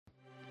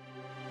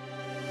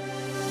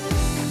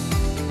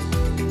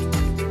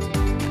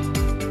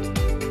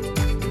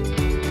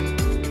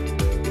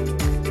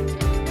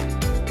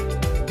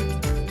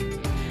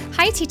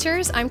Hi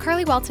teachers, I'm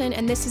Carly Welton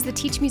and this is the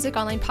Teach Music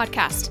Online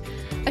podcast,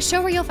 a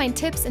show where you'll find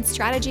tips and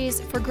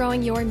strategies for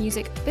growing your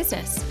music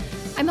business.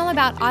 I'm all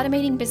about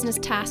automating business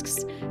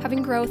tasks,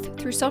 having growth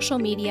through social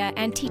media,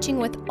 and teaching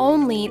with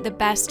only the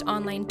best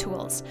online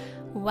tools.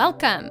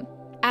 Welcome!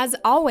 As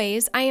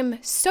always, I am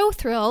so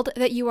thrilled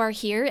that you are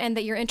here and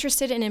that you're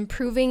interested in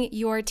improving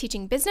your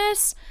teaching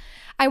business.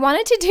 I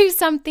wanted to do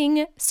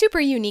something super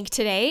unique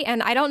today,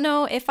 and I don't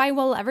know if I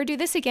will ever do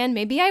this again.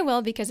 Maybe I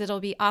will because it'll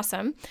be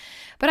awesome.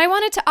 But I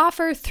wanted to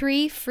offer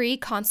 3 free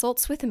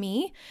consults with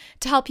me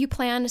to help you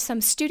plan some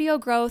studio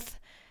growth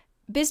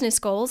business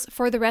goals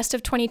for the rest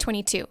of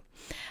 2022.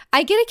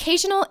 I get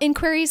occasional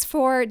inquiries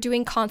for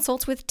doing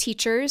consults with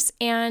teachers,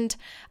 and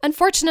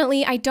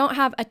unfortunately, I don't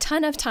have a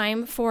ton of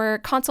time for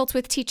consults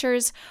with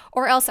teachers,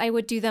 or else I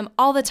would do them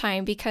all the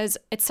time because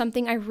it's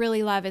something I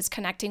really love is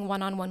connecting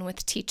one-on-one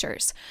with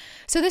teachers.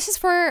 So this is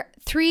for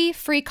 3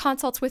 free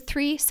consults with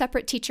 3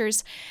 separate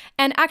teachers,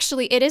 and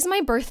actually, it is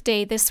my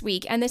birthday this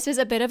week, and this is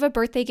a bit of a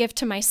birthday gift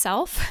to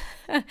myself,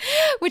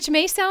 which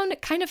may sound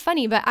kind of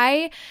funny, but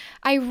I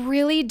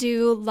really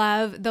do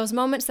love those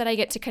moments that I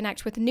get to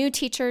connect with new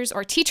teachers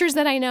or teachers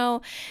that I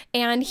know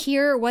and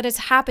hear what is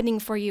happening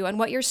for you and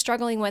what you're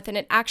struggling with, and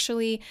it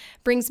actually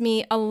brings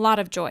me a lot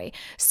of joy.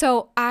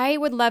 So I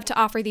would love to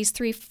offer these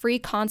 3 free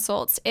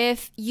consults.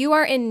 If you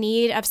are in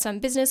need of some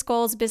business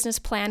goals, business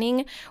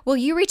planning, will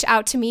you reach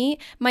out to me?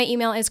 My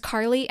email is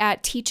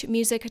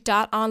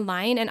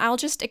carly@teachmusic.online, and I'll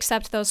just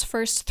accept those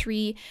first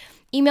 3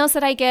 emails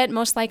that I get.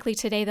 Most likely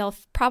today, they'll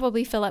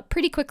probably fill up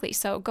pretty quickly,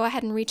 so go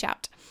ahead and reach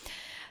out.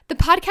 The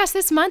podcast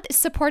this month is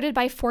supported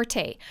by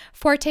Forte.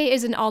 Forte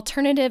is an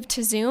alternative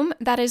to Zoom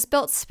that is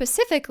built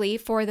specifically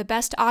for the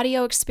best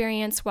audio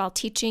experience while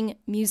teaching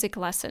music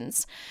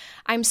lessons.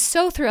 I'm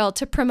so thrilled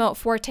to promote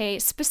Forte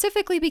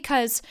specifically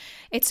because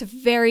it's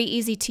very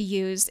easy to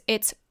use,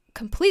 it's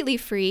completely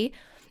free,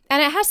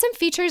 and it has some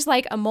features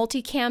like a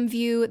multicam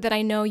view that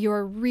I know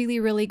you're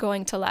really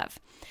going to love.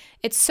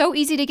 It's so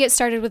easy to get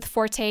started with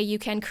Forte. You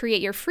can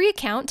create your free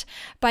account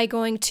by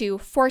going to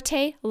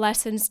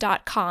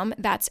fortelessons.com.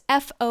 That's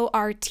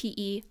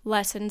FORTE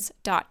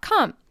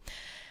lessons.com.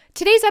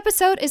 Today's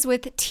episode is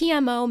with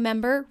TMO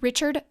member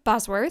Richard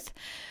Bosworth.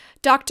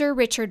 Dr.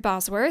 Richard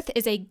Bosworth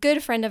is a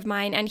good friend of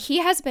mine, and he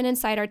has been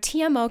inside our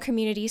TMO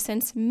community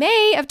since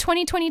May of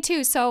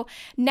 2022. So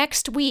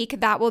next week,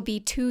 that will be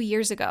 2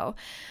 years ago.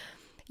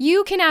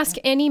 You can ask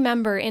any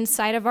member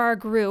inside of our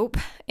group,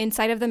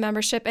 inside of the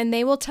membership, and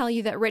they will tell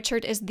you that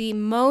Richard is the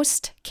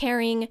most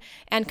caring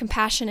and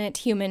compassionate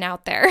human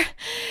out there.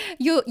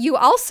 You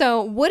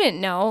also wouldn't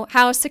know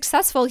how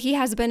successful he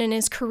has been in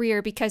his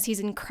career because he's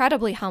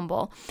incredibly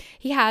humble.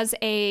 He has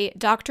a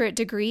doctorate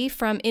degree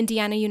from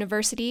Indiana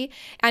University,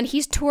 and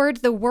he's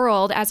toured the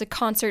world as a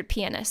concert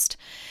pianist.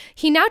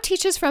 He now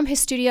teaches from his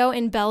studio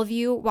in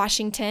Bellevue,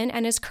 Washington,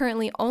 and is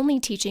currently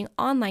only teaching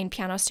online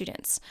piano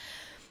students.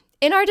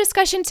 In our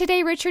discussion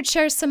today, Richard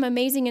shares some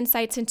amazing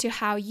insights into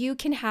how you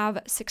can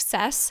have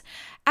success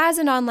as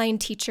an online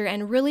teacher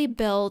and really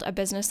build a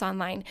business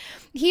online.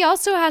 He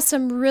also has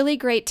some really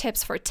great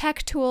tips for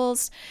tech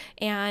tools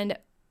and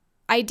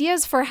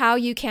ideas for how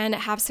you can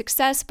have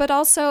success, but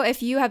also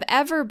if you have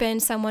ever been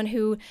someone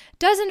who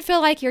doesn't feel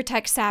like you're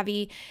tech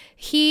savvy,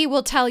 he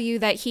will tell you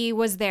that he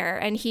was there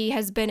and he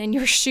has been in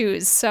your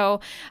shoes.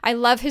 So I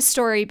love his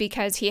story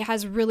because he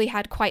has really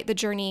had quite the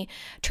journey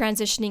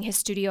transitioning his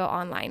studio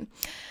online.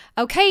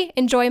 Okay,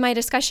 enjoy my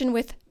discussion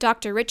with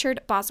Dr.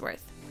 Richard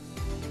Bosworth.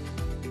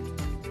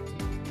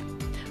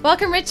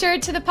 Welcome,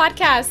 Richard, to the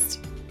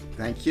podcast.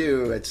 Thank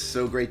you. It's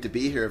so great to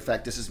be here. In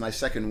fact, this is my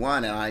second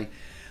one, and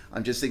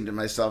I'm just thinking to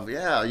myself,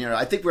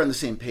 I think we're on the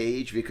same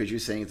page because you're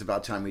saying it's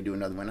about time we do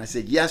another one. I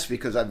said yes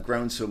because I've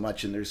grown so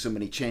much and there's so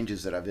many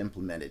changes that I've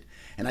implemented.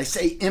 And I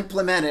say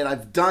implemented,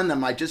 I've done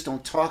them, I just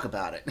don't talk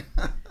about it.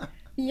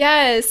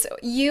 Yes,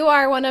 you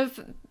are one of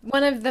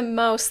the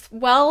most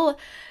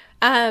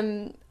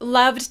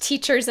loved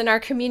teachers in our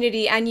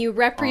community, and you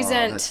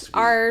represent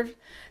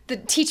the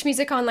Teach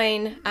Music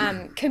Online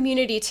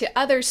community to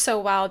others so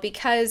well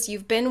because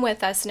you've been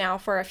with us now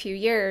for a few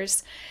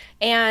years.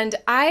 And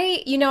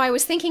I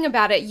was thinking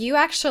about it. You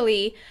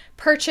actually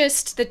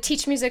purchased the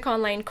Teach Music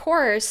Online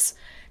course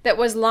that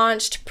was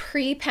launched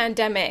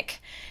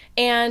pre-pandemic.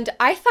 And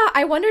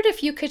I wondered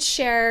if you could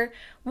share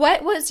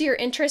what was your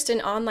interest in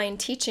online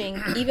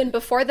teaching even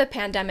before the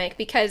pandemic,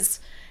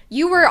 because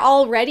you were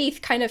already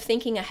kind of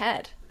thinking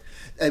ahead.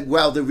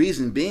 Well, the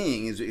reason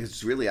being is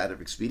it's really out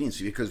of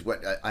expediency because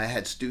I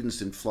had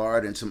students in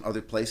Florida and some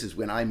other places.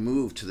 When I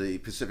moved to the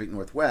Pacific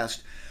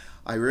Northwest,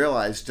 I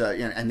realized,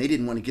 and they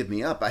didn't want to give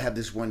me up. I have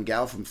this one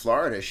gal from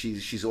Florida.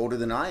 She's older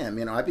than I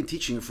am. I've been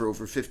teaching her for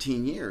over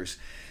 15 years.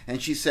 And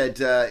she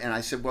said, and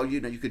I said, well, you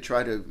could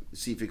try to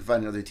see if you can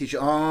find another teacher.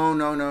 Oh,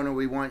 no,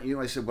 we want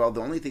you. I said, well, the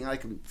only thing I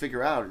can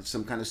figure out is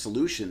some kind of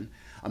solution,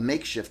 a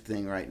makeshift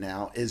thing right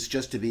now, is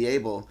just to be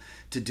able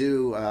to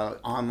do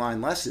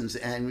online lessons.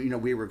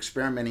 And, we were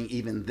experimenting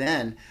even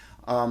then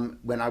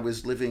When I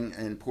was living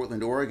in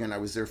Portland, Oregon, I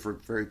was there for a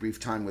very brief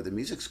time with a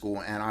music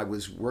school, and I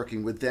was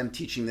working with them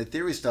teaching the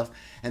theory stuff.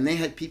 And they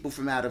had people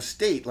from out of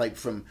state, like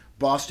from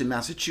Boston,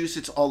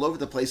 Massachusetts, all over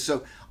the place.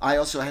 So I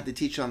also had to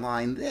teach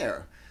online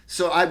there.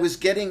 So I was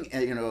getting,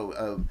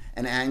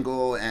 an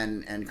angle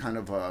and kind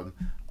of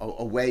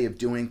a way of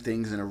doing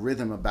things and a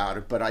rhythm about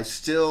it. But I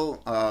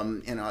still,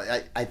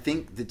 I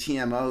think the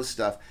TMO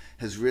stuff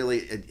has really,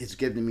 it's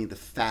given me the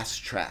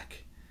fast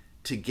track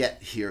to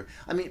get here.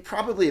 I mean,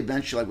 probably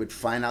eventually I would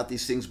find out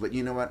these things, but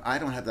you know what? I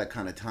don't have that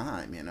kind of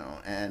time,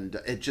 and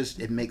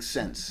it makes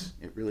sense.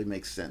 It really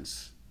makes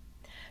sense.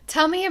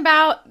 Tell me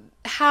about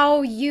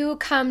how you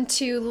come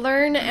to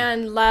learn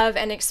and love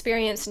and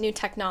experience new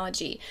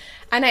technology.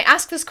 And I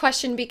ask this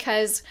question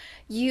because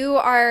you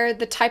are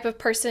the type of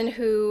person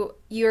who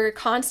you're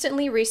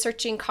constantly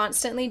researching,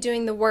 constantly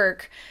doing the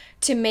work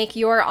to make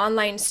your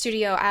online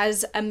studio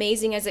as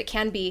amazing as it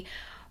can be.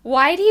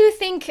 Why do you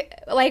think,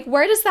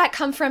 where does that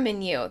come from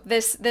in you?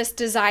 This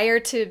desire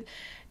to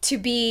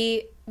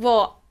be,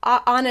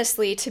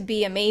 honestly, to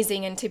be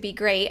amazing and to be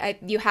great.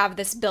 You have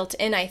this built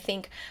in, I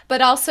think,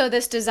 but also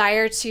this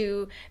desire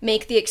to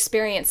make the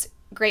experience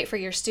great for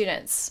your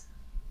students.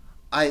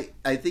 I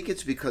think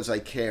it's because I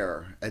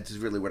care. It's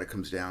really what it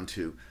comes down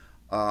to.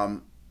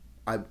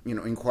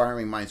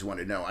 Inquiring minds want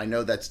to know. I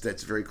know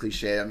that's very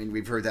cliche. I mean,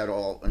 we've heard that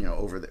all,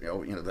 over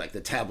like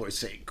the tabloids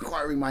say,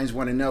 inquiring minds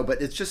want to know,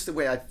 but it's just the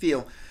way I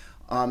feel.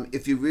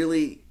 If you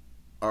really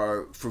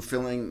are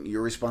fulfilling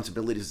your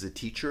responsibility as a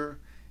teacher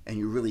and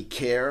you really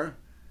care,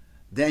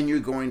 then you're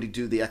going to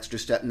do the extra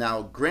step.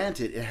 Now,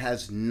 granted, it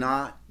has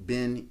not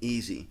been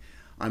easy.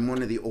 I'm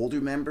one of the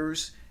older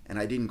members, and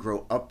I didn't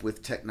grow up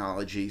with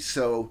technology.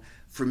 So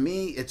for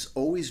me, it's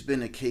always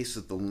been a case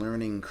of the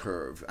learning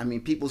curve. I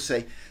mean, people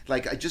say, I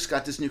just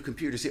got this new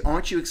computer. Say,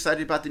 aren't you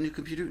excited about the new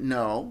computer?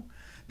 No,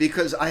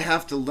 because I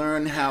have to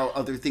learn how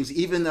other things,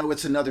 even though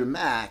it's another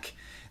Mac,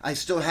 I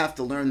still have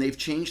to learn. They've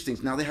changed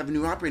things. Now they have a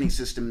new operating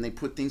system, and they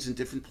put things in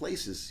different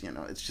places.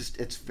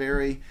 It's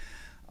very...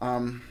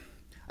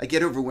 I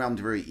get overwhelmed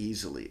very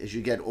easily. As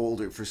you get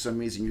older, for some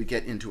reason, you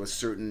get into a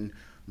certain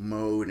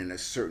mode and a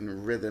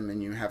certain rhythm,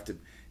 and you have to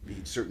be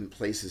in certain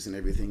places and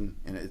everything.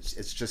 And it's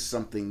just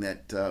something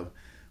that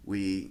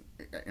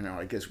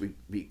I guess we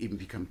even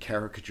become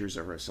caricatures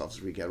of ourselves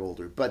as we get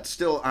older. But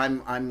still,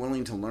 I'm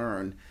willing to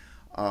learn.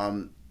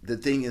 The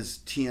thing is,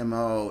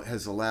 TMO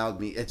has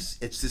allowed me. It's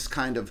this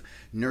kind of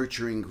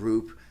nurturing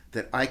group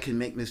that I can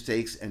make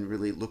mistakes and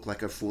really look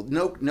like a fool.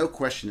 No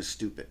question is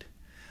stupid.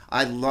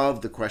 I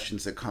love the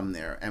questions that come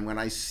there, and when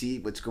I see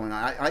what's going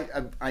on,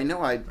 I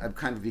know I've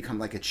kind of become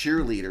like a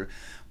cheerleader,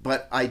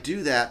 but I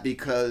do that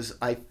because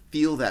I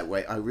feel that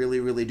way. I really,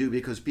 really do,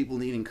 because people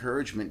need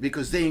encouragement,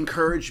 because they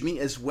encourage me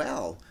as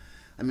well.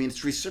 I mean,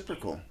 it's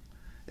reciprocal.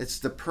 It's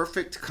the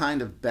perfect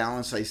kind of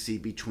balance I see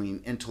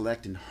between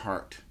intellect and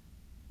heart.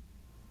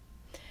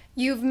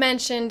 You've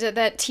mentioned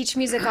that Teach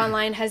Music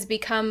Online has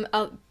become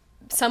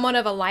somewhat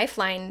of a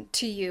lifeline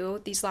to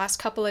you these last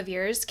couple of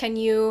years. Can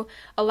you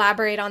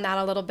elaborate on that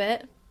a little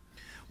bit?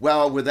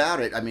 Well, without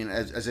it, I mean,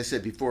 as I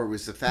said before, it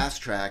was the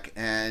fast track,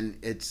 and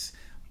it's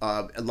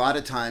a lot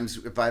of times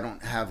if I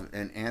don't have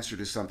an answer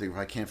to something, if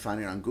I can't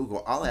find it on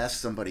Google, I'll ask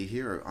somebody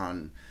here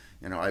on,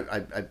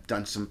 I've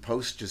done some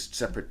posts, just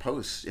separate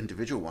posts,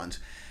 individual ones,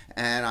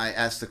 and I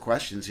ask the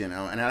questions, and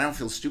I don't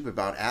feel stupid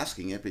about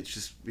asking it, but it's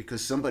just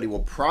because somebody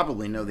will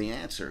probably know the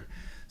answer.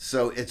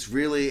 So it's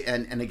really,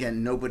 and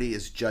again, nobody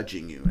is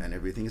judging you and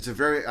everything. It's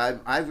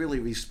I really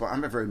respond.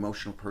 I'm a very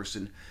emotional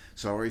person,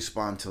 so I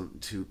respond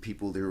to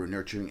people that are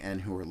nurturing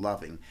and who are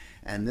loving.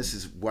 And this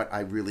is what I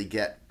really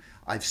get.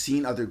 I've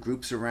seen other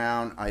groups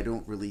around. I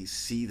don't really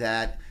see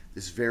that.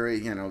 It's very,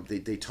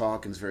 they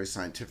talk and it's very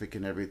scientific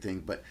and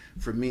everything. But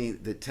for me,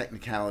 the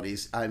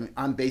technicalities,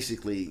 I'm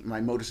basically,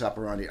 my modus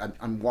operandi,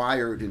 I'm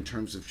wired in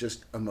terms of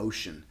just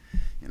emotion,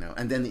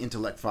 and then the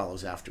intellect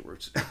follows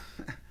afterwards.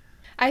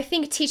 I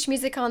think Teach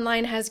Music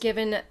Online has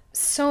given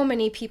so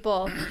many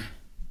people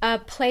a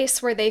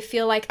place where they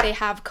feel like they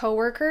have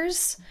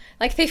coworkers,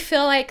 like they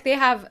feel like they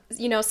have,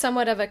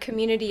 somewhat of a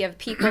community of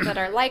people that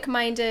are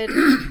like-minded,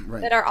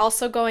 right, that are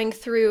also going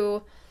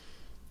through,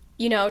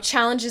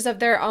 challenges of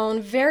their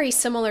own, very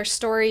similar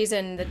stories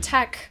in the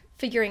tech,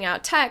 figuring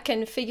out tech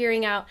and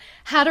figuring out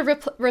how to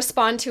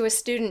respond to a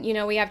student.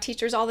 We have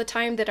teachers all the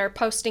time that are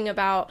posting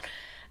about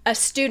a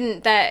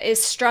student that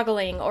is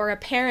struggling or a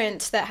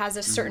parent that has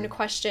a certain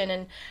question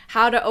and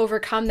how to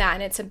overcome that.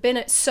 And it's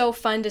been so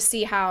fun to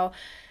see how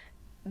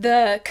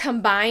the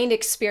combined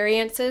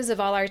experiences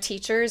of all our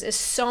teachers is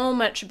so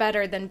much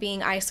better than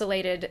being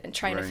isolated and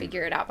trying to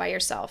figure it out by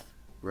yourself.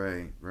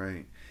 Right.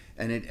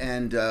 And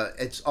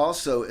it's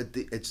also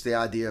it's the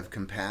idea of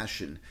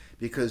compassion,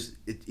 because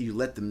you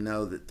let them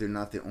know that they're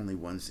not the only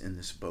ones in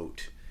this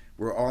boat.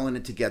 We're all in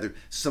it together.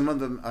 Some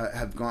of them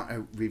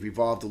we've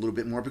evolved a little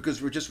bit more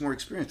because we're just more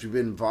experienced. We've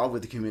been involved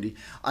with the community.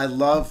 I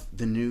love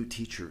the new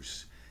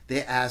teachers.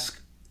 They ask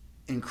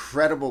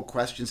incredible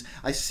questions.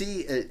 I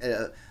see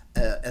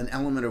an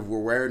element of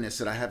awareness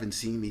that I haven't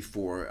seen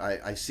before.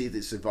 I see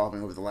this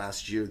evolving over the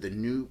last year. The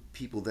new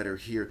people that are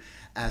here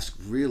ask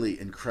really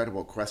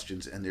incredible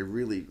questions, and they're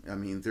really, I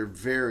mean, they're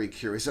very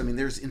curious. I mean,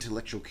 there's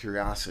intellectual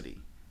curiosity.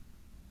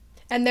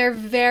 And they're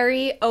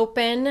very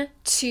open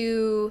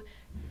to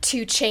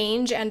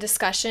change and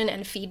discussion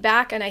and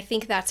feedback, and I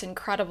think that's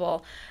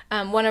incredible.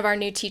 One of our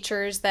new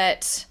teachers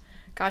that,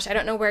 gosh, I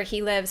don't know where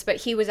he lives, but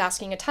he was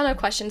asking a ton of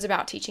questions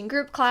about teaching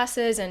group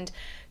classes and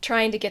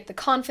trying to get the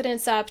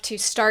confidence up to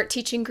start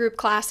teaching group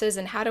classes,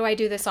 and how do I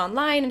do this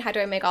online, and how do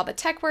I make all the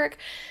tech work?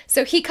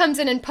 So he comes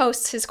in and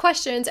posts his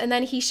questions, and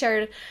then he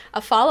shared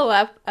a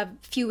follow-up a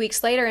few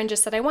weeks later and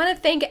just said, I want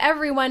to thank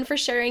everyone for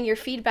sharing your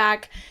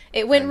feedback.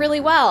 It went really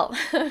well.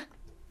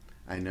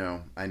 I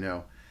know.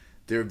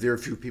 There are a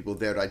few people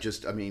there.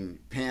 I mean,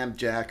 Pam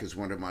Jack is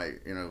one of my,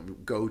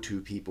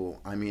 go-to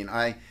people. I mean,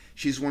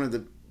 she's one of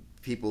the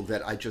people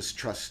that I just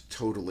trust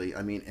totally.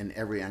 I mean, in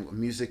every angle,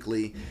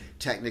 musically,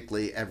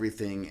 technically,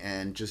 everything,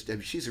 and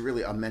she's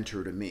really a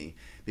mentor to me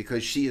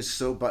because she is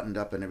so buttoned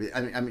up and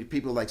everything. I mean,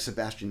 people like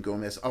Sebastian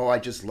Gomez. Oh, I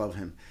just love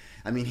him.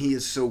 I mean, he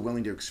is so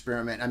willing to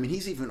experiment. I mean,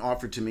 he's even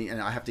offered to me,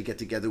 and I have to get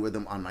together with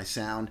him on my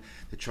sound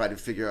to try to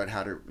figure out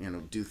how to,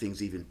 do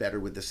things even better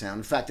with the sound.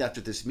 In fact, after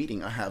this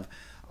meeting, I have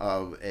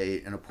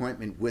an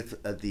appointment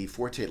with the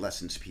Forte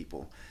Lessons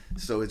people.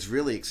 So it's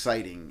really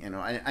exciting, and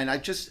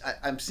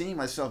I'm seeing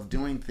myself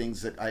doing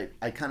things that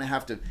I kind of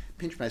have to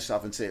pinch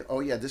myself and say, oh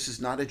yeah, this is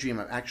not a dream,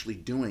 I'm actually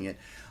doing it.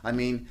 I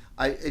mean,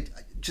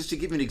 just to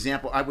give you an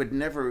example, I would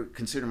never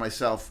consider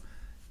myself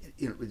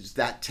it's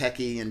that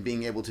techie and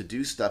being able to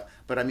do stuff.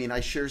 But I mean,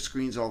 I share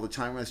screens all the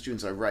time with my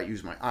students. I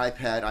use my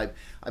iPad.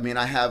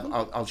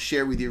 I'll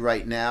share with you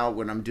right now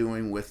what I'm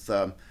doing with,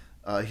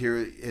 here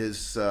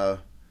is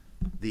that's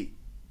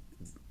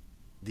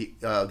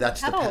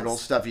the pedal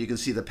stuff. You can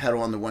see the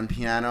pedal on the one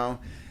piano.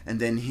 And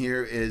then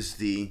here's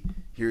the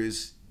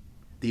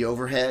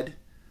overhead.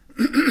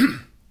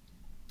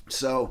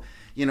 So,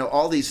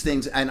 all these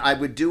things, and I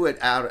would do it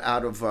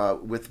out of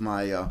with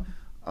my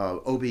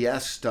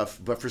OBS stuff,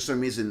 but for some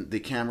reason the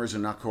cameras are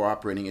not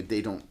cooperating and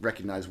they don't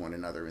recognize one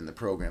another in the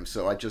program.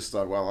 So I just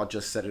thought, well, I'll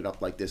just set it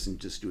up like this and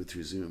just do it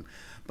through Zoom.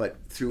 But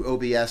through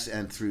OBS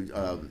and through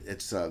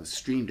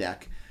Stream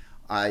Deck,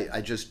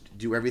 I just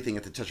do everything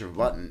at the touch of a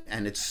button,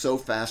 and it's so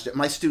fast.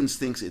 My students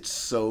think it's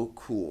so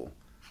cool.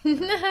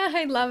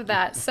 I love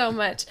that so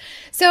much.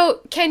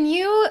 So can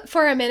you,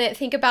 for a minute,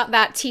 think about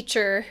that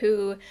teacher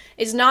who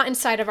is not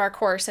inside of our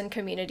course and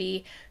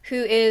community, who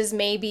is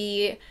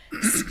maybe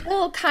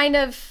still kind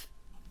of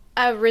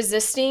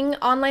resisting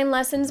online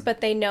lessons,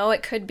 but they know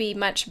it could be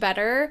much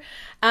better.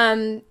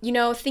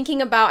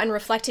 Thinking about and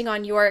reflecting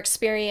on your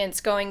experience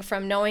going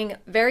from knowing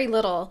very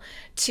little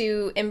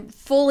to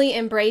fully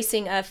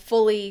embracing a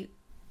fully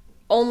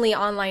only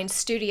online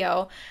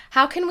studio.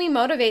 How can we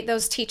motivate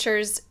those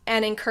teachers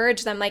and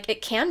encourage them like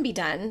it can be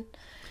done?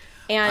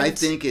 And I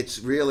think it's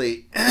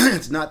really,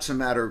 it's not so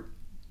matter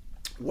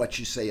what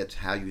you say, it's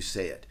how you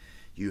say it.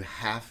 You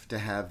have to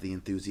have the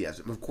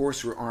enthusiasm. Of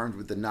course, we're armed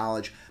with the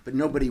knowledge, but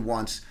nobody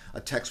wants a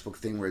textbook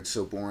thing where it's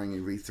so boring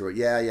and you read through it.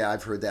 Yeah,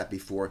 I've heard that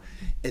before.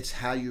 It's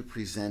how you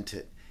present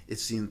it.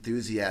 It's the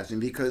enthusiasm,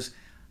 because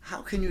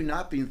how can you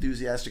not be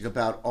enthusiastic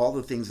about all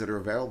the things that are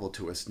available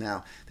to us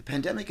now? The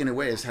pandemic, in a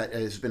way,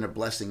 has been a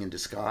blessing in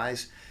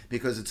disguise,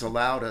 because it's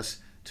allowed us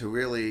to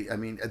really,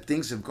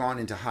 things have gone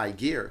into high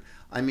gear.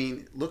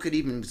 Look at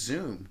even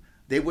Zoom.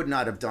 They would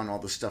not have done all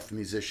the stuff for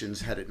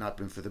musicians had it not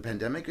been for the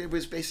pandemic. It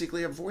was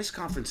basically a voice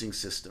conferencing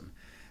system.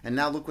 And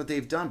now look what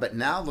they've done. But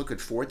now look at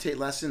Forte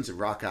Lessons at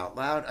Rock Out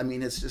Loud.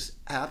 It's just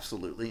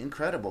absolutely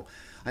incredible.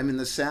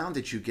 The sound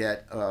that you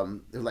get,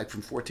 like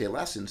from Forte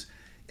Lessons,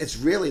 it's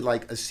really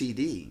like a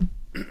CD.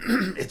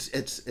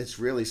 It's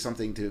really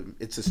something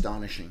it's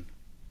astonishing.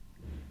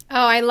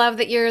 Oh, I love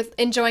that you're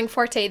enjoying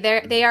Forte.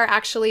 They are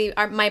actually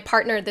my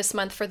partner this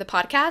month for the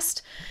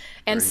podcast.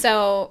 And Great.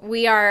 So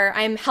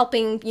I'm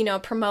helping,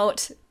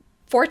 promote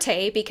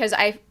Forte, because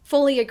I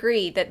fully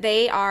agree that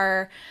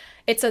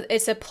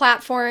it's a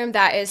platform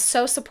that is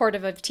so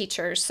supportive of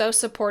teachers,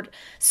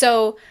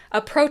 so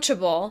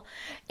approachable,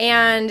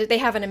 and they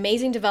have an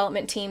amazing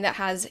development team that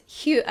has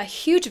a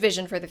huge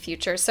vision for the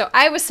future. So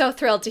I was so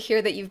thrilled to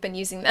hear that you've been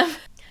using them.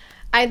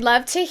 I'd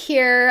love to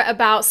hear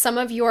about some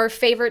of your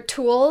favorite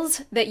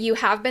tools that you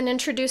have been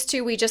introduced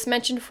to. We just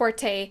mentioned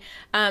Forte.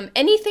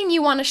 Anything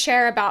you want to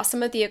share about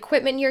some of the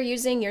equipment you're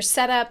using, your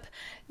setup,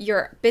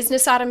 your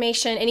business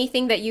automation,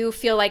 anything that you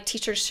feel like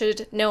teachers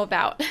should know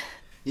about?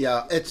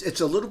 Yeah,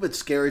 it's a little bit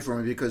scary for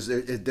me, because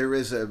there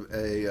is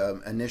a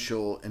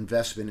initial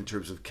investment in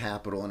terms of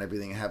capital and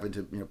everything, having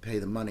to pay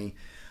the money.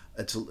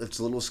 It's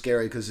a little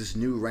scary, because this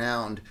new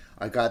round,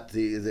 I got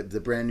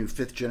the brand new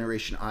 5th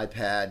generation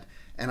iPad.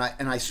 And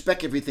I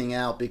spec everything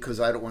out because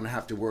I don't want to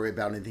have to worry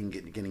about anything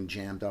getting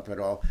jammed up at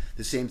all.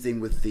 The same thing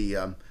with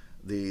the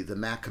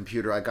Mac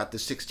computer. I got the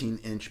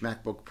 16-inch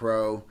MacBook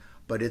Pro,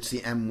 but it's the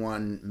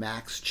M1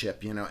 Max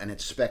chip, and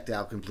it's specced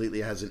out completely.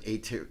 It has an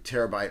 8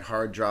 terabyte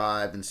hard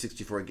drive and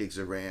 64 gigs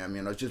of RAM,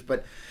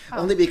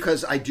 only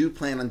because I do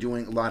plan on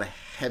doing a lot of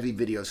heavy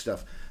video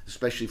stuff.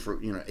 especially for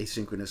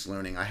asynchronous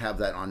learning. I have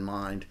that on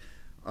mind,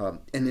 and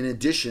in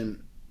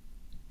addition,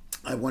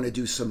 I want to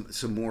do some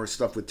more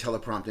stuff with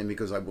teleprompting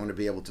because I want to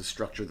be able to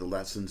structure the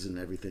lessons and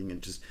everything,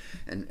 and just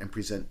and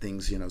present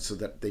things so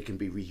that they can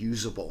be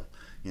reusable,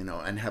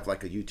 and have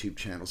like a YouTube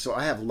channel. So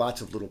I have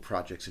lots of little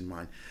projects in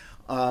mind.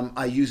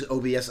 I use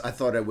OBS. I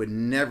thought I would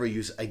never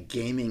use a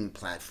gaming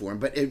platform,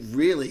 but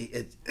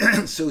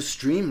it's so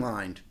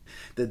streamlined.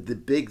 The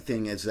big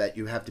thing is that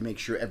you have to make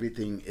sure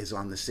everything is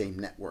on the same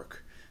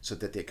network so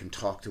that they can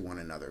talk to one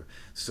another.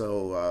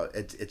 So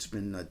it's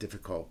been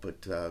difficult,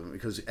 but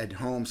because at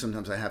home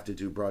sometimes I have to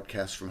do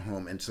broadcasts from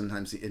home, and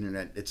sometimes the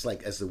internet, it's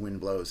like as the wind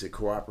blows, it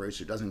cooperates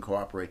or doesn't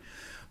cooperate.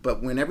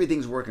 But when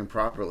everything's working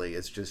properly,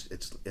 it's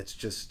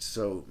just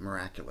so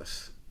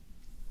miraculous.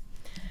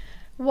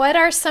 What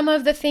are some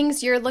of the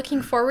things you're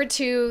looking forward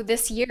to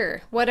this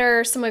year? What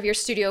are some of your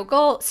studio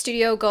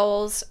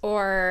goals,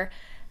 or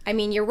I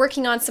mean, you're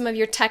working on some of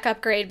your tech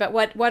upgrade, but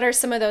what are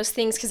some of those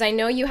things? Because I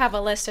know you have a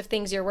list of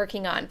things you're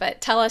working on,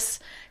 but tell us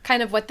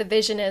kind of what the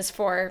vision is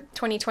for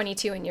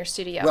 2022 in your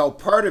studio. Well,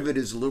 part of it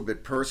is a little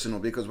bit personal,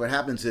 because what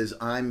happens is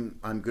I'm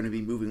going to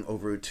be moving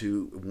over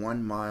to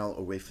 1 mile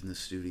away from the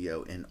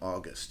studio in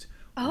August.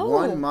 Oh.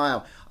 1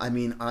 mile. I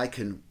mean, I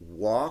can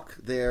walk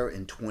there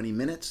in 20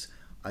 minutes.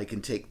 I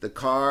can take the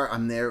car.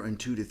 I'm there in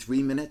 2 to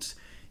 3 minutes.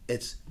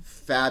 It's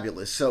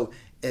fabulous. So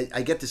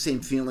I get the same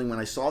feeling when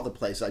I saw the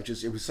place.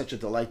 It was such a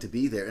delight to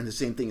be there, and the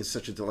same thing is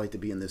such a delight to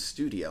be in this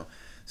studio.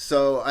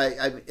 So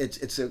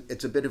it's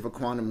a bit of a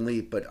quantum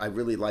leap, but I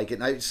really like it.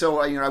 And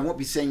I won't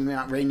be saying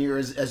Mount Rainier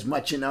as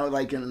much,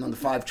 like on the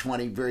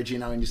 520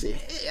 Virgin, and you say,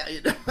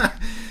 hey,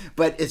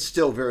 but it's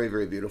still very,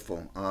 very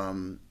beautiful.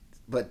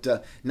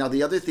 But now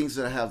the other things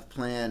that I have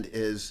planned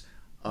is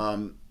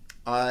I'm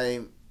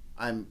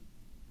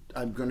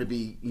going to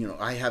be,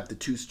 I have the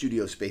 2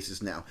 studio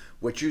spaces now.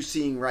 What you're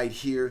seeing right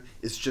here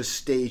is just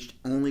staged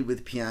only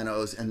with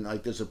pianos, and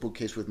like there's a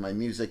bookcase with my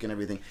music and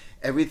everything.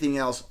 Everything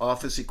else,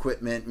 office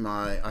equipment,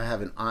 I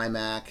have an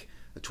iMac,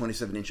 a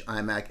 27-inch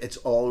iMac. It's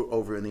all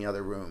over in the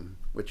other room,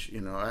 which,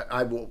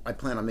 I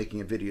plan on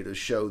making a video to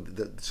show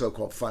the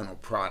so-called final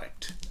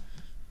product.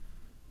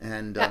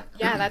 And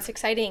yeah, that's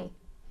exciting.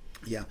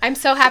 Yeah. I'm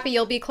so happy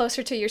you'll be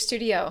closer to your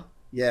studio.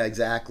 Yeah,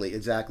 exactly.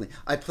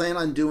 I plan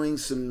on doing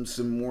some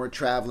more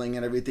traveling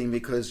and everything,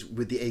 because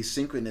with the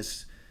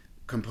asynchronous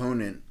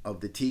component of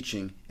the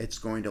teaching, it's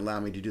going to allow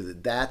me to do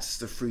that. That's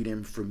the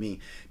freedom for me,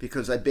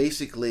 because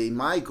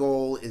my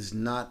goal is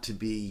not to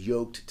be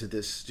yoked to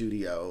this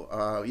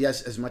studio.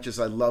 Yes, as much as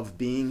I love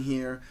being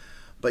here,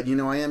 but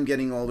I am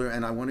getting older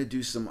and I want to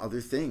do some other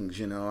things.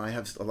 I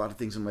have a lot of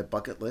things on my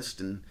bucket list,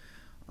 and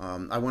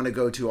I want to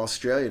go to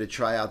Australia to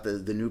try out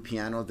the new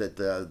piano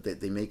that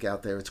they make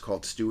out there. It's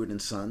called Stewart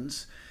and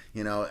Sons,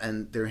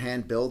 and they're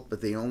hand built, but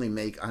they only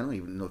make, I don't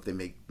even know if they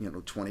make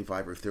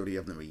 25 or 30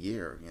 of them a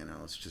year.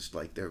 It's just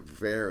like they're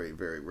very,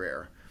 very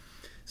rare.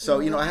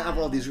 So I have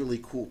all these really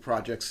cool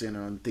projects,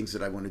 and things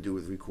that I want to do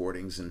with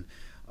recordings, and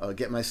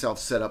get myself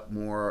set up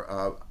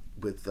more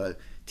with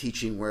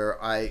teaching,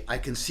 where I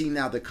can see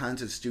now the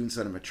kinds of students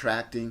that I'm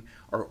attracting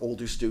are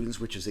older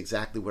students, which is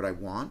exactly what I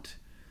want.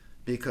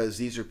 Because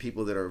these are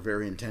people that are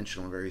very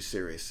intentional and very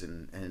serious,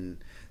 and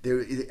they're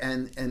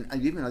and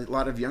even a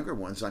lot of younger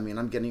ones. I mean,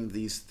 I'm getting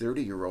these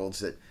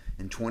 30-year-olds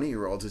and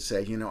 20-year-olds that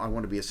say, I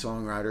want to be a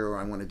songwriter, or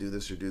I want to do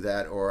this or do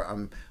that, or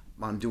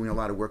I'm doing a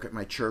lot of work at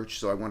my church,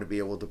 so I want to be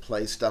able to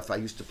play stuff. I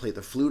used to play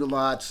the flute a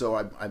lot, so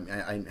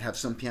I have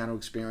some piano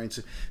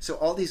experience. So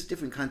all these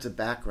different kinds of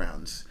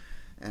backgrounds.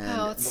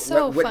 And it's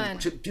so fun.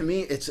 To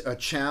me, it's a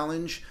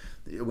challenge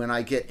when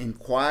I get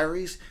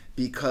inquiries,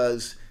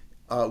 because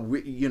as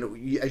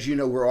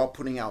we're all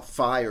putting out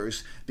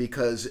fires,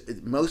 because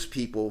most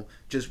people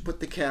just put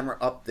the camera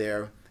up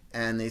there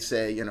and they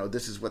say,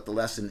 this is what the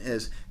lesson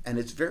is, and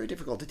it's very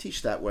difficult to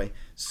teach that way.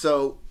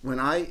 So when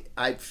I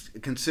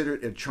consider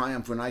it a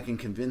triumph when I can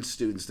convince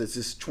students that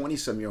this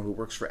 20-some-year-old who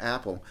works for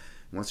Apple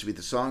wants to be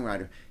the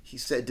songwriter. He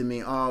said to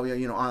me,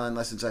 online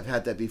lessons, I've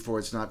had that before,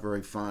 it's not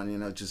very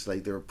fun, just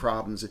like there are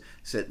problems. He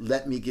said,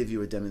 let me give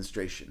you a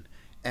demonstration.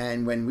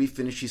 And when we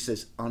finished, he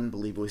says,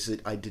 unbelievable. He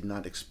said, I did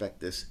not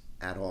expect this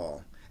at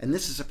all. And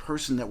this is a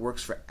person that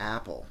works for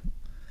Apple.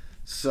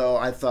 So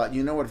I thought,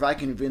 what, if I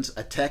can convince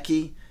a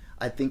techie,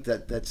 I think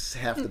that's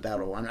half the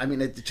battle. I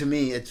mean, to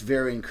me, it's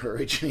very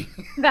encouraging.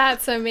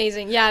 That's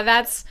amazing. Yeah,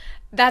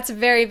 that's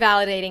very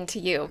validating to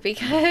you,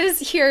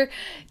 because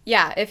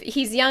if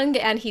he's young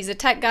and he's a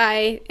tech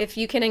guy, if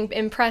you can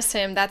impress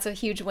him, that's a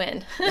huge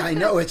win. I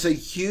know, it's a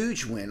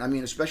huge win. I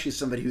mean, especially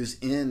somebody who's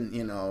in,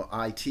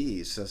 IT.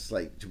 It's just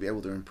like to be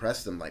able to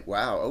impress them, like,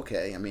 wow,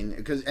 okay. I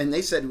mean, and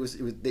they said it was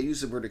they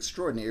used the word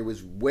extraordinary. It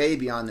was way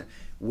beyond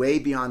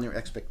their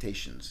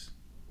expectations.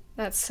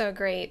 That's so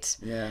great.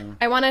 Yeah.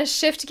 I want to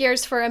shift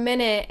gears for a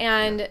minute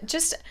and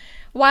just,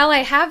 while I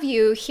have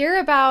you, hear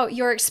about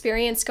your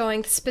experience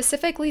going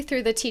specifically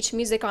through the Teach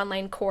Music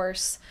Online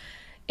course.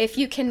 If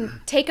you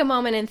can take a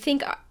moment and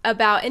think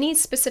about any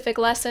specific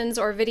lessons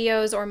or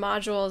videos or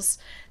modules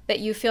that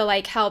you feel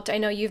like helped? I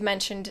know you've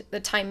mentioned the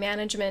time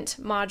management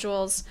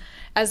modules,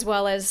 as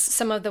well as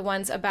some of the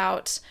ones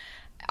about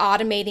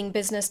automating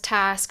business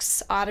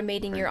tasks,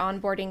 automating your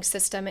onboarding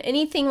system,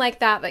 anything like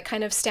that that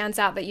kind of stands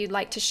out that you'd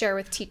like to share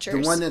with teachers?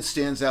 The one that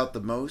stands out the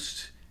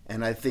most,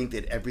 and I think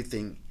that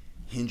everything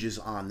hinges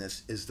on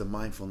this, is the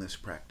mindfulness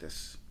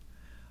practice.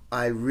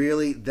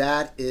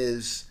 That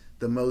is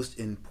the most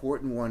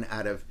important one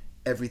out of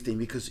everything,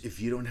 because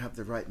if you don't have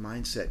the right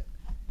mindset,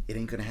 it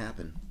ain't going to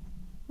happen.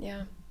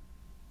 Yeah.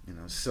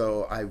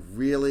 So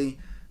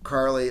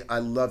Carly, I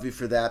love you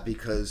for that,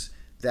 because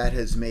that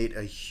has made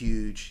a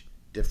huge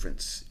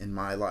difference in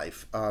my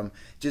life.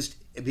 Just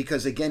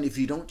because, again, if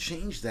you don't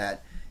change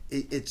that,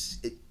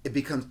 it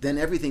becomes, then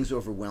everything's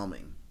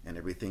overwhelming and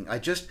everything.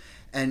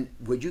 And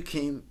what you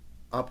came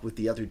up with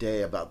the other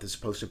day about this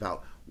post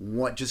about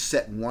just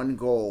set one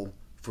goal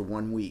for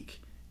 1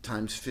 week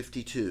times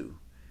 52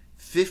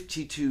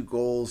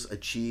 goals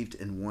achieved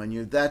in 1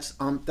 year. That's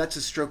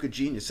a stroke of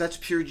genius. That's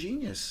pure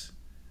genius.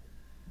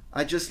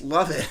 I just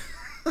love it.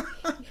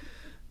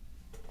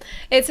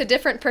 It's a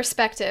different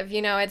perspective,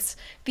 it's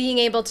being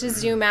able to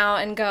zoom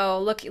out and go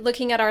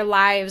looking at our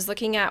lives,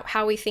 looking at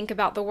how we think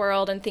about the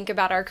world and think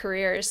about our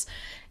careers.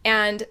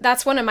 And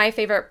that's one of my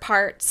favorite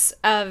parts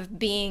of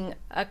being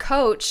a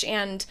coach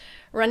and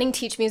running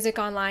Teach Music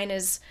Online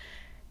is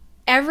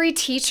every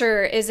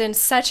teacher is in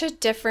such a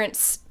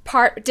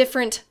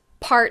different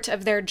part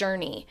of their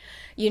journey.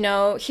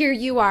 Here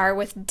you are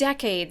with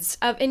decades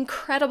of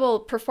incredible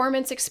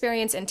performance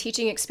experience and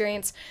teaching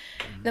experience.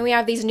 Then we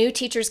have these new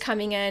teachers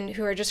coming in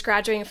who are just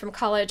graduating from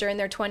college or in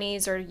their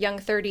 20s or young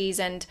 30s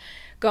and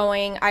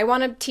going, I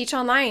want to teach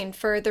online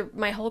for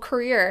my whole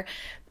career.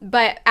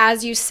 But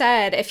as you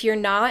said, if you're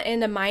not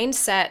in a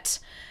mindset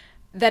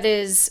that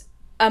is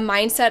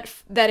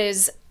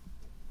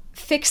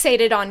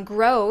fixated on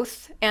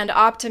growth and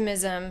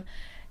optimism,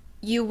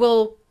 you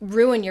will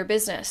ruin your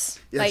business.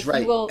 That's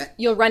right.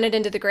 You'll run it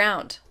into the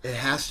ground. It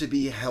has to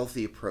be a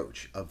healthy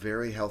approach, a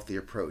very healthy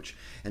approach.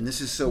 And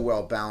this is so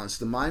well balanced.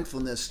 The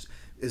mindfulness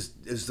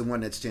is the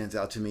one that stands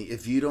out to me.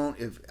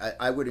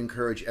 I would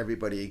encourage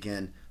everybody,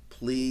 again,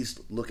 please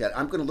look at it.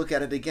 I'm going to look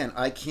at it again.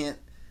 I can't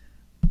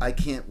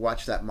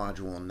watch that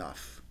module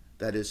enough.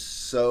 That is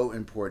so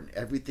important.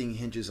 Everything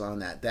hinges on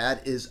that.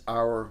 That is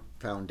our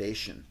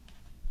foundation.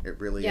 It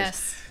really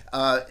is.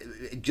 I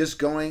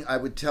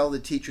would tell the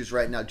teachers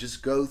right now,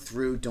 just go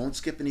through, don't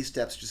skip any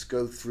steps, just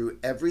go through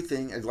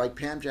everything. Like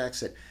Pam Jack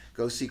said,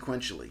 go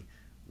sequentially,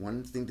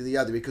 one thing to the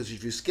other, because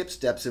if you skip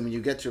steps and when you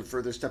get to a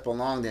further step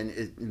along,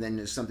 then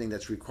there's something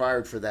that's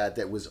required for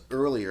that was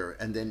earlier,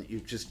 and then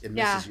it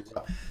messes you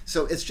up.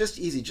 So it's just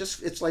easy.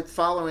 It's like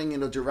following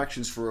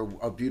directions for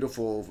a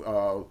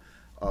beautiful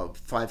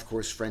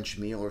 5-course French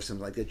meal or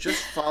something like that.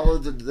 Just follow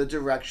the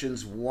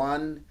directions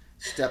one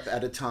step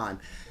at a time.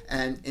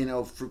 And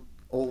for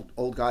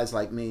old guys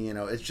like me,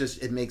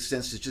 it makes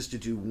sense to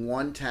do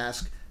one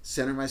task,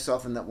 center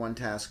myself in that one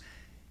task.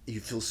 You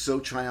feel so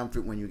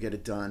triumphant when you get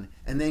it done,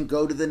 and then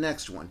go to the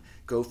next one.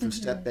 Go from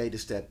step A to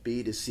step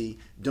B to C.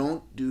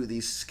 Don't do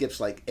these skips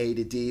like A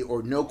to D,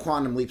 or no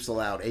quantum leaps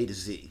allowed, A to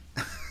Z.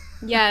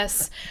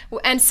 Yes.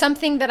 And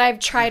something that I've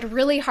tried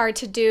really hard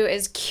to do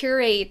is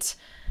curate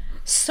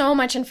so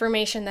much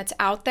information that's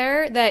out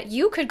there that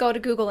you could go to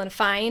Google and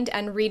find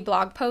and read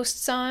blog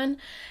posts on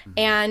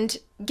and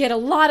get a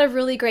lot of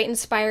really great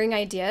inspiring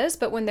ideas.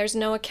 But when there's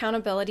no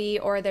accountability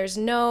or there's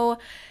no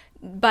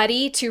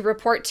buddy to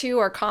report to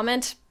or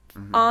comment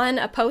on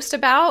a post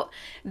about,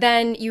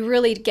 then you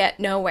really get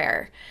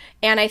nowhere.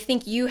 And I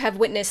think you have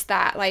witnessed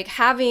that, like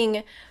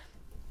having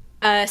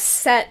a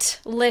set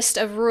list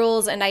of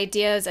rules and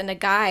ideas and a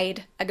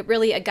guide,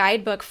 really a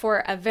guidebook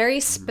for a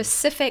very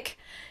specific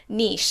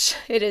niche.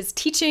 It is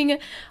teaching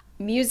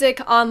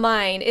music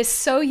online is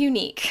so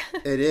unique.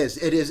 It is.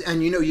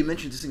 And you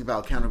mentioned this thing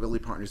about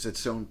accountability partners. That's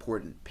so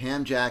important.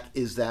 Pam Jack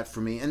is that for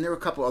me. And there are a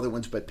couple other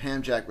ones, but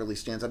Pam Jack really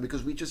stands out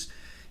because we just,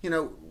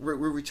 we're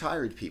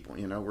retired people,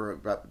 we're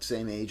about the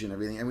same age and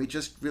everything. And we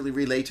just really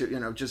relate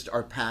to, just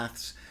our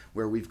paths,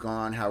 where we've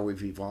gone, how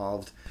we've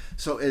evolved.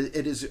 So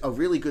it is a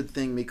really good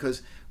thing,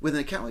 because with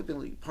an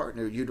accountability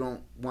partner, you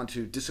don't want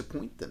to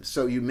disappoint them.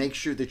 So you make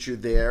sure that you're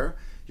there.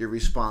 You're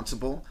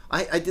responsible.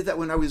 I did that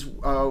when I was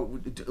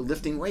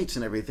lifting weights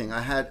and everything.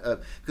 I had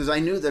because I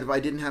knew that if I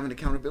didn't have an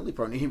accountability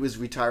partner, he was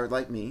retired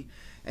like me,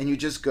 and you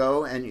just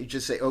go and you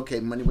just say, okay,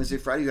 Monday, Wednesday,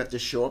 Friday, you have to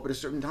show up at a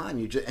certain time.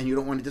 And you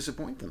don't want to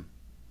disappoint them.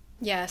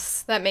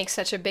 Yes, that makes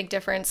such a big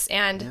difference,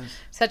 and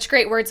such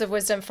great words of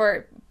wisdom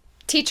for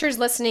teachers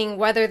listening,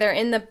 whether they're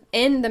in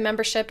the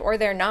membership or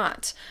they're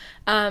not.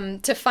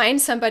 To find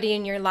somebody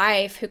in your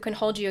life who can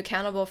hold you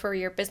accountable for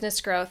your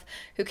business growth,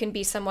 who can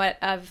be somewhat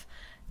of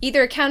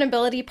either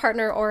accountability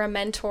partner or a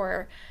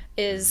mentor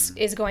is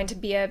going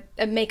to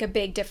make a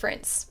big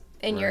difference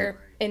in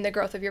in the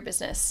growth of your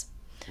business.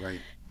 Right.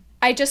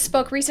 I just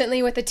spoke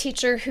recently with a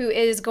teacher who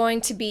is going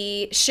to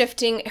be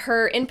shifting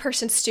her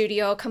in-person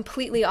studio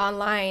completely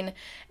online,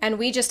 and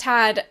we just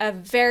had a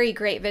very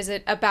great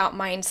visit about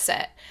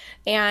mindset.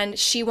 And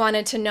she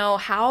wanted to know,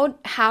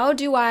 how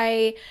do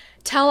I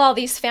tell all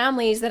these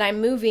families that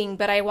I'm moving,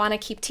 but I want to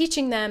keep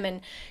teaching them.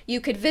 And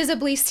you could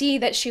visibly see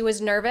that she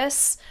was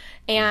nervous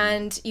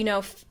and,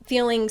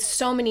 feeling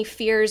so many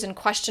fears and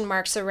question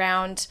marks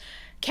around,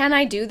 can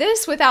I do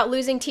this without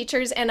losing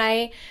teachers?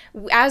 And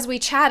as we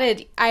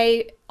chatted,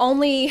 my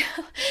only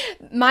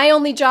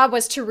job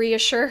was to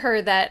reassure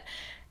her that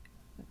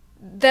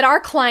our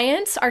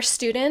clients, our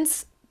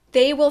students,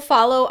 they will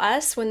follow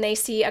us when they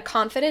see a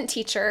confident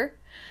teacher,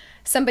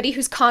 somebody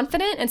who's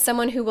confident and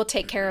someone who will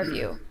take care of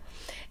you.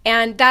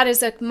 And that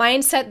is a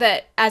mindset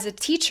that as a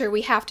teacher,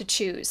 we have to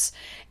choose.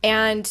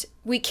 And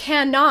we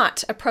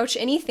cannot approach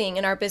anything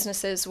in our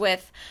businesses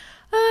with,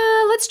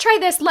 let's try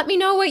this. Let me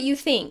know what you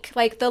think.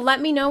 Like the let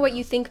me know what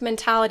you think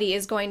mentality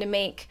is going to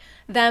make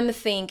them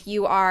think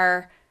you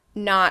are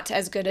not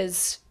as good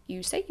as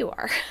you say you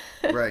are.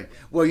 Right.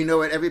 Well, you know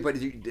what,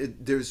 everybody,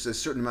 there's a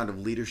certain amount of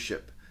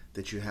leadership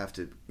that you have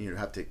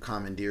to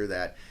commandeer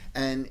that.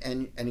 And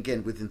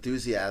again, with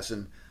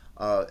enthusiasm,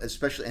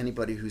 especially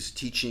anybody who's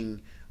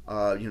teaching,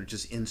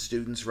 just in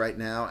students right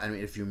now. I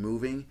mean, if you're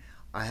moving,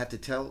 I have to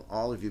tell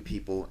all of you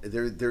people,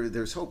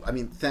 there's hope. I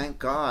mean, thank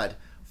God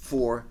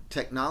for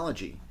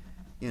technology.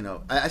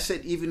 I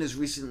said even as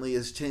recently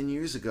as 10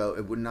 years ago,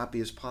 it would not be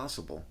as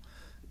possible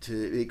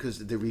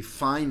because the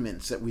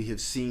refinements that we have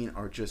seen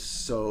are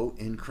just so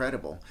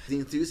incredible. The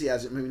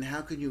enthusiasm, I mean,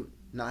 how can you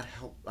not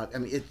help? I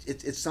mean,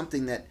 it's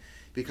something that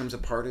becomes a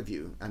part of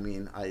you. I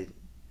mean,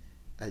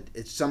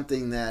 it's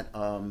something that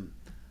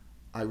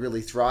I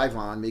really thrive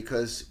on,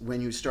 because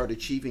when you start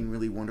achieving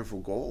really wonderful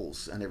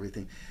goals and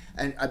everything,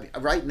 and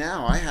right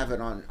now I have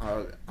it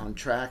on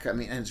track. I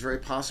mean, and it's very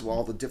possible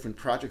all the different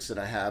projects that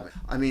I have.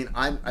 I mean,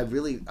 I'm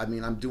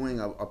doing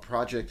a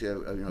project,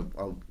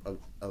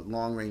 a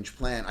long range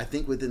plan. I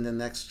think within the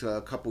next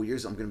couple of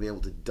years, I'm going to be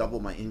able to double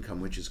my income,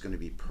 which is going to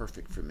be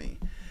perfect for me,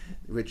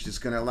 which is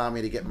going to allow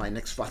me to get my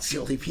next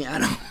Fazioli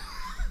piano.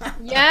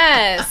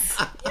 Yes.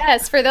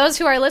 For those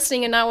who are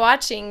listening and not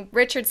watching,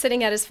 Richard's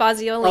sitting at his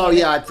Fazioli. Oh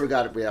yeah, I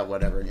forgot it. Yeah,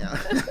 whatever. Yeah.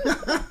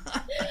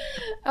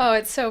 Oh,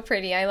 it's so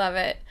pretty. I love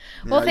it.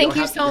 Well, thank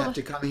you so much. You have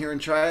to come here and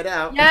try it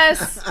out.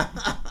 Yes.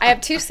 I have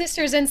 2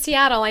 sisters in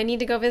Seattle. I need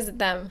to go visit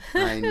them.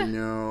 I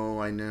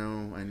know.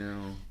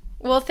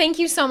 Well, thank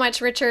you so much,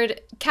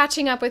 Richard.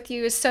 Catching up with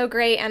you is so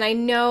great, and I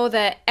know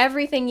that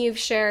everything you've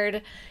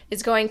shared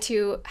is going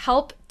to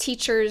help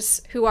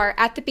teachers who are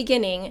at the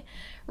beginning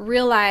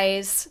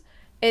realize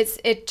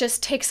it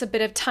just takes a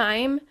bit of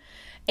time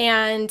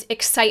and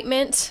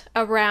excitement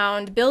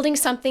around building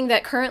something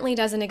that currently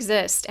doesn't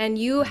exist, and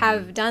you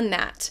have done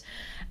that.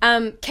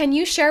 Can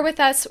you share with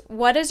us,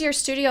 what does your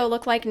studio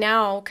look like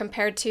now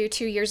compared to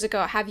 2 years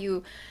ago?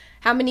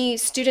 How many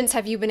students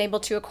have you been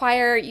able to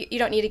acquire? You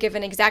don't need to give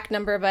an exact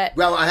number, but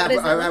well, I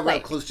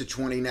have close to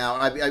 20 now.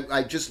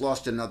 I just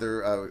lost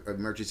another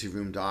emergency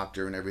room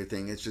doctor and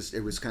everything.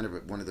 It was kind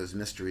of one of those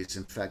mysteries.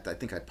 In fact, I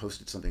think I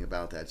posted something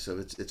about that. So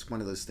it's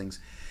one of those things.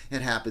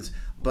 It happens.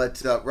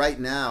 But right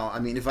now, I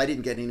mean, if I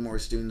didn't get any more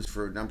students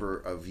for a number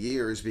of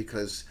years,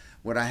 because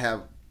what I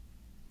have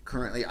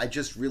currently, I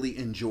just really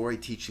enjoy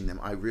teaching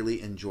them. I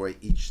really enjoy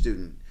each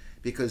student,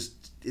 because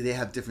they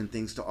have different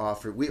things to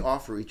offer. We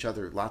offer each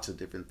other lots of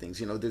different things.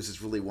 There's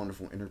this really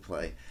wonderful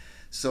interplay.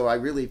 So I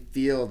really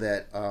feel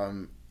that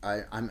I'm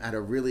at a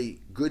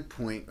really good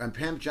point. And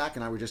Pam Jack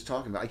and I were just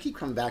talking about, I keep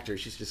coming back to her,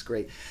 she's just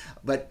great.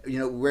 But,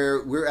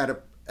 we're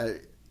at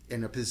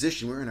in a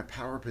position, we're in a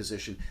power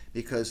position,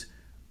 because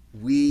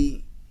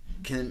we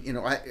can,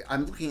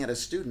 I'm looking at a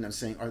student, I'm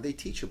saying, are they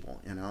teachable?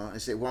 I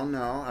say, well,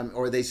 no.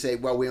 Or they say,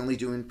 well, we only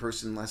do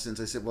in-person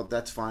lessons. I said, well,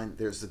 that's fine.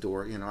 There's the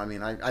door. I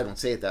mean, I don't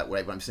say it that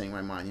way, but I'm saying in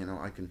my mind,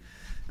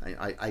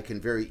 I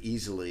can very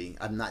easily,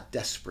 I'm not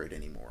desperate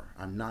anymore.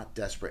 I'm not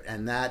desperate.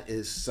 And that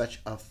is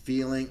such a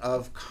feeling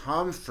of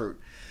comfort.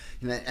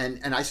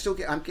 And I still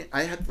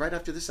right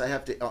after this, I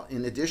have to,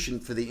 in addition,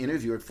 for the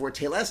interview at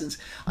Forte Lessons,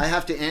 I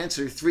have to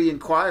answer 3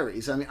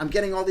 inquiries. I mean, I'm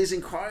getting all these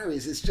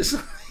inquiries. It's just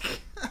like...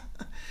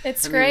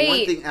 It's great.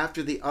 One thing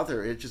after the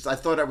other. I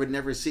thought I would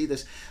never see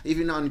this.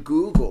 Even on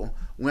Google,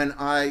 when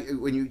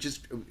you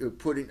just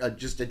put in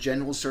just a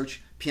general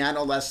search,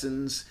 piano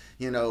lessons,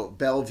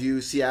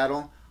 Bellevue,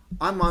 Seattle,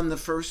 I'm on the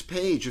first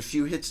page, a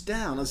few hits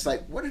down. It's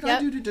like, what did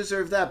I do to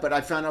deserve that? But I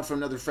found out from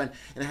another friend,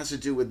 and it has to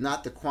do with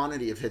not the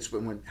quantity of hits,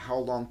 but how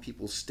long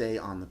people stay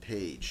on the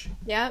page.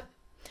 Yep.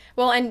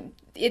 Well, and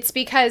it's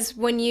because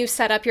when you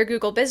set up your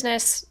Google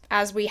business,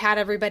 as we had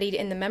everybody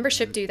in the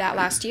membership do that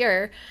last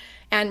year,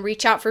 and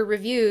reach out for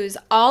reviews,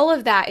 all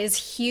of that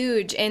is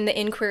huge in the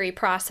inquiry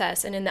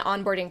process and in the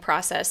onboarding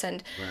process.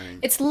 And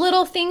It's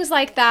little things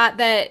like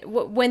that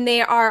when they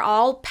are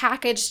all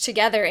packaged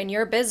together in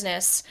your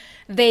business,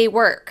 they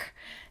work.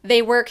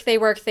 They work.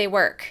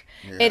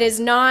 Yeah. It is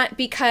not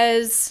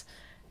because,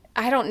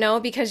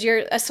 because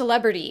you're a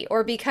celebrity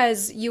or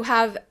because you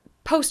have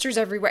posters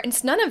everywhere.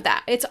 It's none of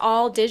that. It's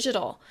all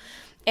digital.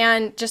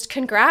 And just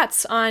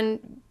congrats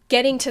on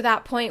getting to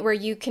that point where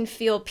you can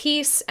feel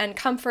peace and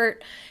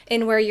comfort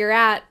in where you're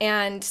at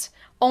and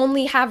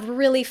only have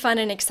really fun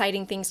and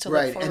exciting things to look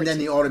forward to. Right, and then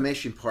the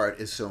automation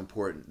part is so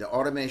important. The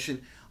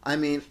automation, I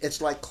mean,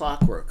 it's like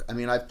clockwork. I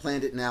mean, I've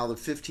planned it now the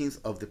 15th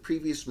of the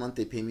previous month.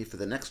 They pay me for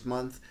the next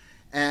month.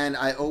 And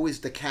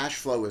the cash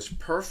flow is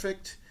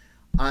perfect.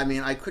 I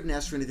mean, I couldn't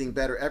ask for anything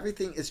better.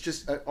 Everything is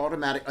just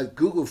automatic.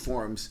 Google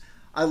Forms.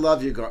 I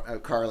love you,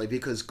 Carly,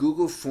 because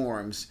Google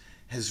Forms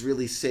has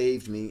really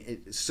saved me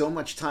so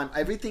much time.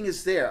 Everything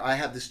is there. I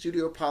have the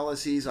studio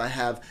policies.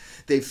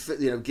 They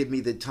give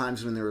me the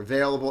times when they're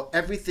available.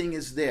 Everything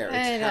is there.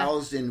 It's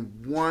housed in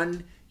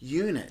one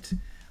unit.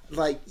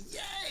 Like,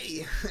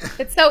 yay!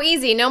 It's so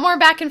easy. No more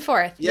back and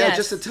forth. Yeah, yes.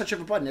 Just a touch of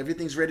a button.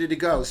 Everything's ready to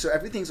go. So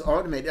everything's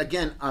automated.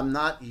 Again, I'm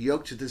not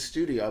yoked to the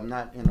studio. I'm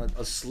not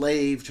a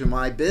slave to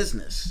my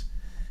business.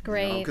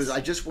 Great. Because I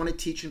just want to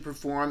teach and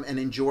perform and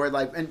enjoy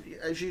life, and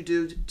as you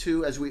do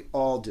too, as we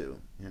all do.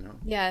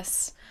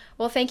 Yes.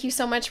 Well, thank you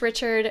so much,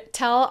 Richard.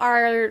 Tell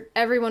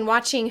everyone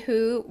watching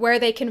where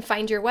they can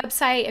find your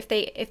website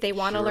if they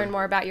want to learn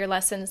more about your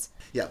lessons.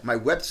 Yeah, my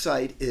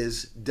website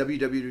is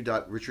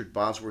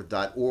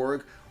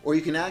www.richardbosworth.org, or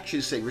you can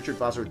actually say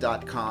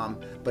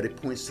richardbosworth.com, but it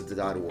points to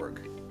the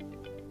 .org.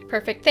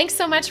 Perfect. Thanks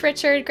so much,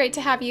 Richard. Great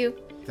to have you.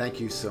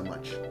 Thank you so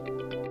much.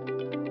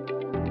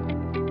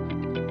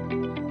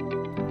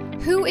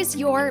 Who is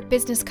your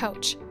business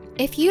coach?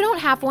 If you don't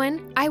have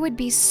one, I would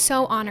be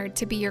so honored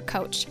to be your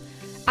coach.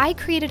 I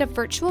created a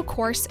virtual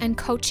course and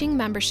coaching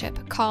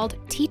membership called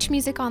Teach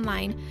Music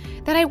Online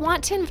that I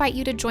want to invite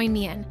you to join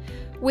me in.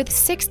 With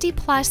 60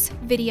 plus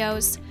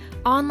videos,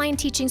 online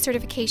teaching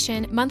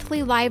certification,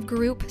 monthly live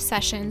group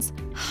sessions,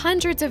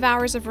 hundreds of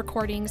hours of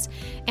recordings,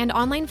 and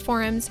online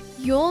forums,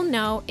 you'll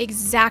know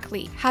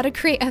exactly how to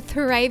create a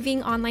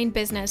thriving online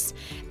business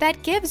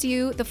that gives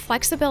you the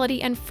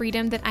flexibility and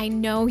freedom that I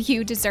know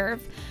you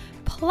deserve.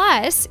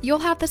 Plus, you'll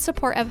have the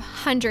support of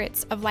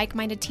hundreds of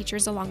like-minded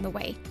teachers along the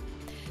way.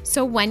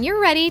 So when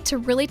you're ready to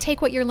really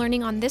take what you're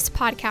learning on this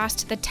podcast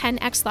to the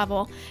 10x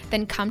level,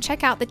 then come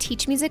check out the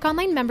Teach Music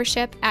Online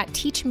membership at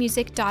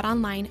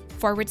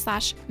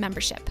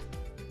teachmusic.online/membership.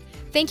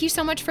 Thank you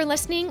so much for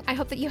listening. I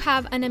hope that you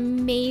have an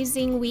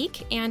amazing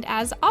week. And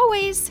as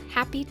always,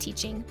 happy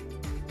teaching.